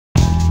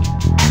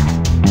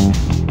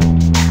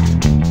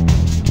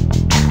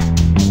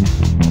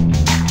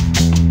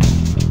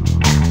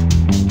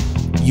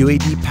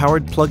UAD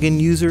Powered Plug-In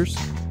users,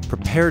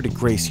 prepare to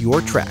grace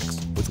your tracks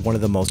with one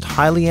of the most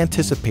highly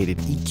anticipated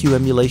EQ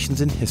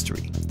emulations in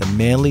history, the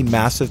Manley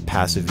Massive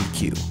Passive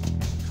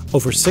EQ.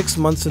 Over 6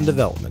 months in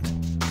development,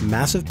 the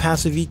Massive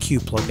Passive EQ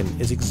plugin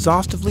is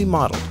exhaustively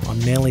modeled on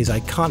Manley's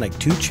iconic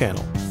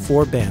 2-channel,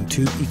 4-band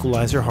tube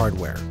equalizer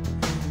hardware.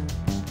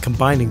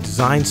 Combining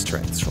design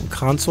strengths from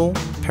console,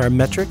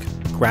 parametric,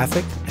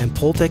 graphic, and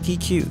Pultec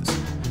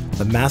EQs,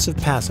 the Massive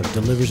Passive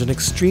delivers an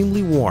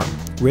extremely warm,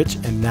 rich,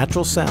 and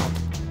natural sound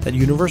that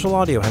Universal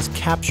Audio has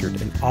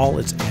captured in all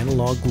its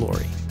analog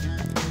glory.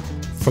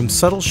 From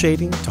subtle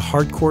shading to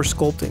hardcore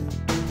sculpting,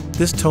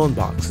 this tone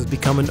box has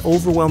become an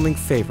overwhelming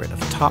favorite of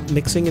top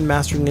mixing and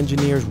mastering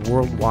engineers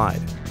worldwide,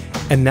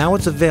 and now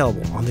it's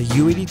available on the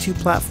UAD-2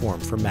 platform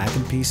for Mac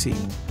and PC.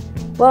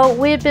 Well,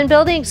 we had been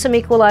building some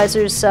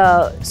equalizers,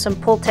 some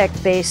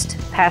Pultec-based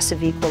passive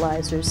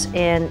equalizers,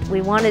 and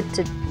we wanted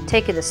to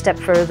take it a step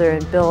further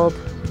and build,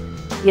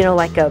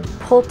 like a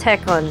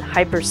Pultec on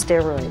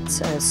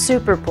hyper-steroids, a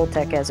super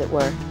Pultec as it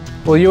were.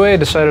 Well, UA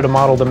decided to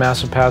model the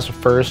Massive Passive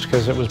first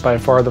because it was by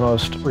far the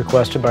most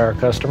requested by our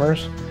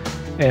customers.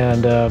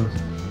 And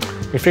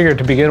we figured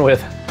to begin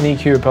with, an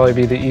EQ would probably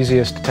be the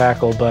easiest to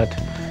tackle, but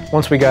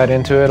once we got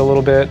into it a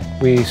little bit,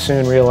 we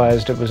soon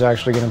realized it was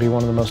actually going to be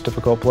one of the most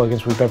difficult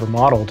plugins we've ever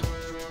modeled.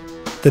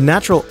 The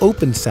natural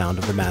open sound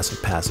of the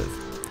Massive Passive,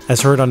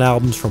 as heard on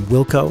albums from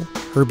Wilco,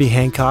 Herbie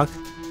Hancock,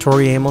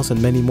 Tori Amos,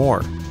 and many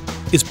more,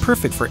 is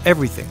perfect for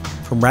everything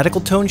from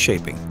radical tone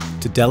shaping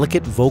to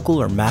delicate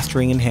vocal or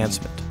mastering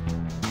enhancement.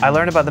 I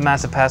learned about the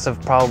Massive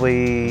Passive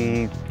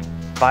probably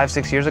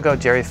 5-6 years ago.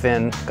 Jerry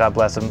Finn, God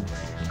bless him,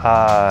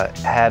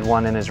 had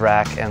one in his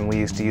rack, and we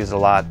used to use it a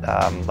lot,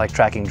 like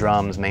tracking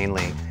drums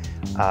mainly,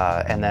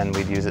 and then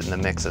we'd use it in the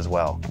mix as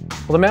well.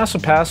 Well, the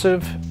Massive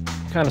Passive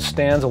kind of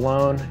stands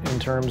alone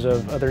in terms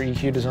of other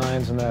EQ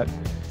designs in that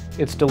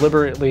it's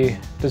deliberately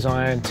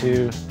designed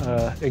to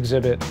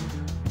exhibit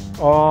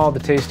all the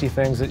tasty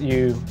things that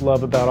you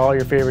love about all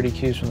your favorite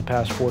EQs from the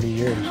past 40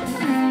 years.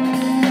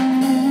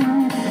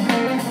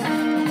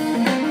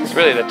 It's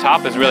really, the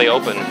top is really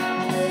open.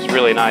 It's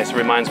really nice. It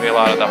reminds me a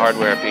lot of the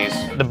hardware piece.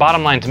 The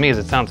bottom line to me is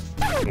it sounds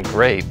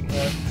great.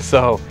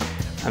 So,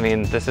 I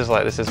mean, this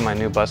is my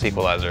new bus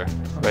equalizer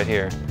right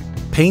here.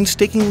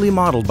 Painstakingly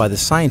modeled by the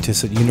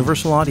scientists at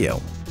Universal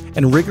Audio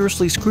and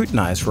rigorously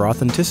scrutinized for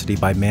authenticity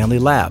by Manley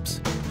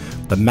Labs,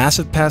 the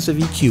Massive Passive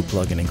EQ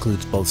plugin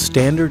includes both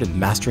standard and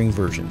mastering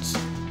versions.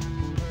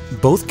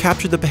 Both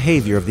capture the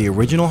behavior of the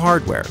original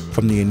hardware,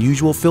 from the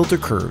unusual filter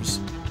curves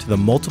to the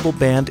multiple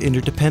band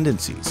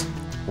interdependencies,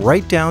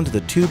 right down to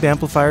the tube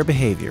amplifier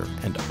behavior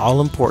and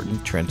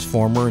all-important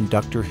transformer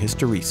inductor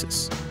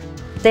hysteresis.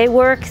 They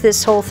work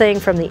this whole thing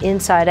from the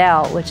inside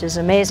out, which is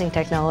amazing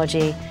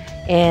technology,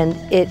 and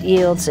it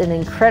yields an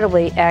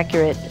incredibly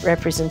accurate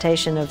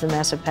representation of the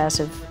Massive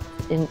Passive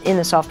in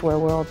the software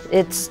world.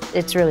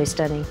 It's really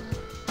stunning.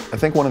 I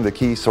think one of the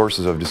key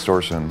sources of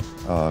distortion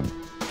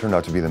turned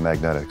out to be the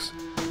magnetics.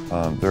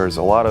 There's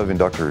a lot of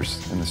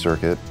inductors in the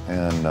circuit,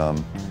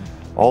 and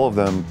all of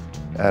them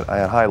at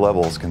high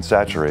levels can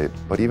saturate,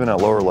 but even at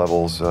lower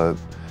levels, the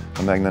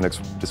magnetics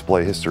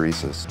display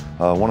hysteresis.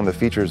 One of the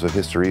features of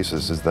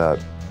hysteresis is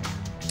that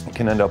it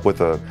can end up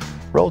with a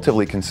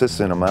relatively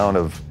consistent amount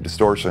of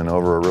distortion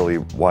over a really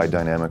wide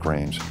dynamic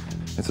range.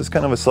 It's just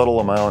kind of a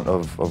subtle amount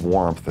of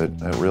warmth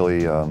that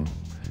really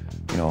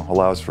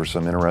allows for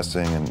some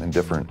interesting and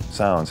different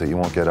sounds that you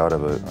won't get out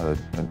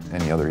of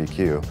any other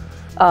EQ.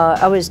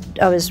 I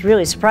was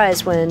really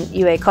surprised when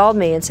UA called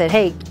me and said,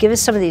 hey, give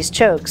us some of these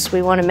chokes.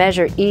 We want to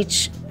measure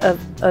each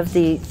of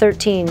the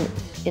 13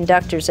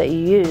 inductors that you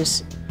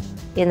use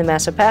in the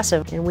Massive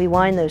Passive. And we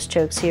wind those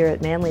chokes here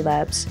at Manley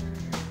Labs.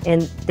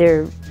 And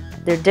they're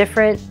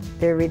different,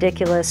 they're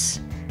ridiculous,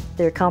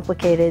 they're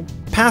complicated.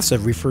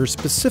 Passive refers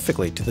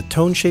specifically to the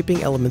tone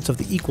shaping elements of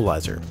the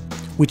equalizer,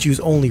 which use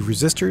only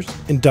resistors,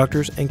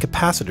 inductors, and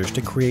capacitors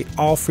to create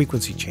all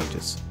frequency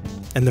changes.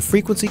 And the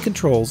frequency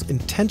controls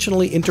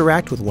intentionally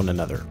interact with one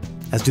another,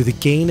 as do the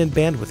gain and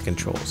bandwidth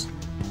controls.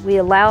 We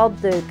allowed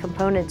the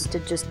components to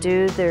just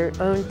do their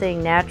own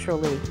thing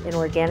naturally and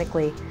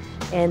organically,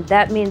 and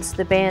that means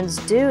the bands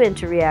do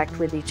interact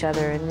with each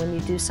other, and when you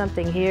do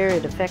something here,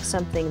 it affects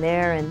something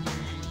there, and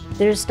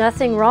there's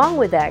nothing wrong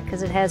with that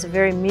because it has a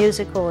very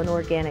musical and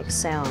organic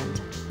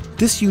sound.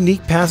 This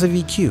unique passive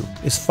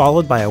EQ is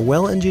followed by a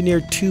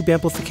well-engineered tube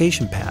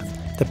amplification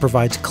path that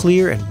provides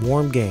clear and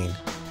warm gain.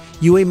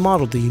 UA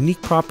modeled the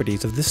unique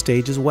properties of this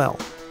stage as well.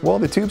 Well,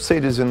 the tube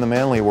stages in the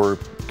Manley were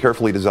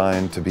carefully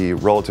designed to be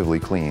relatively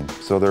clean.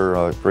 So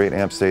they're great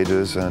amp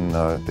stages, and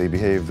they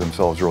behave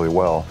themselves really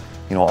well.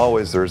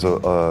 Always there's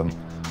a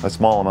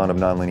small amount of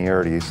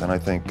nonlinearities, and I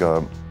think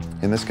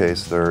in this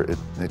case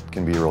it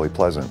can be really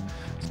pleasant.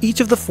 Each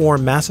of the 4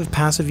 Massive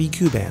Passive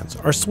EQ bands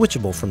are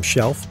switchable from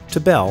shelf to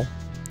bell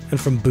and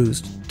from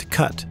boost to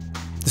cut.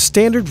 The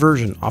standard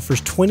version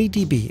offers 20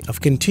 dB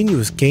of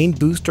continuous gain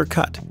boost or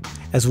cut,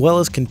 as well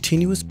as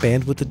continuous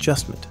bandwidth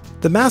adjustment.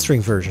 The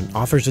mastering version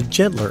offers a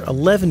gentler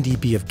 11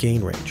 dB of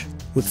gain range,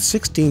 with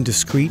 16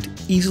 discrete,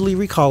 easily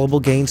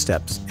recallable gain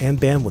steps and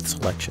bandwidth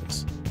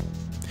selections.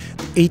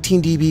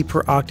 18 dB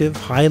per octave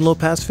high and low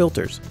pass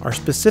filters are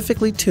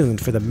specifically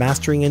tuned for the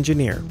mastering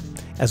engineer,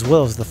 as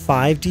well as the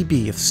 5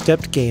 dB of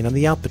stepped gain on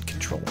the output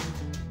control.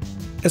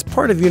 As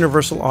part of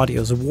Universal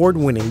Audio's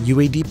award-winning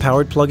UAD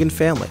Powered Plug-In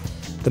family,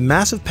 the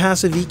Massive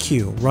Passive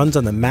EQ runs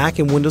on the Mac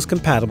and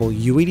Windows-compatible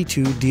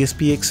UAD-2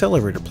 DSP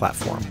accelerator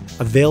platform,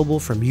 available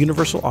from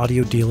Universal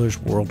Audio dealers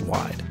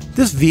worldwide.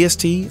 This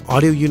VST,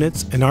 audio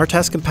units, and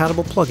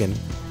RTAS-compatible plugin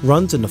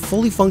runs in a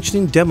fully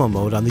functioning demo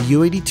mode on the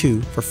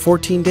UAD-2 for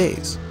 14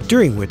 days,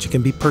 during which it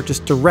can be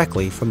purchased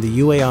directly from the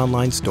UA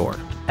online store.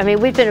 I mean,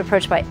 we've been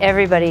approached by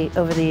everybody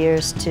over the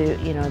years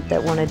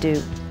that want to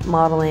do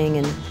modeling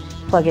and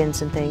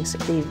plugins and things.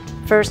 The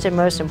first and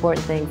most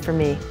important thing for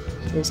me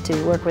is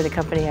to work with a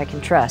company I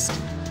can trust.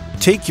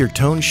 Take your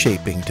tone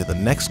shaping to the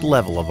next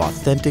level of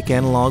authentic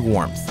analog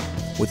warmth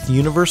with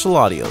Universal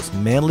Audio's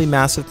Manley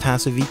Massive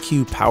Passive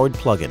EQ powered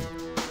plugin,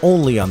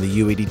 only on the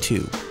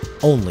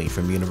UAD-2, only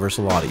from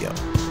Universal Audio.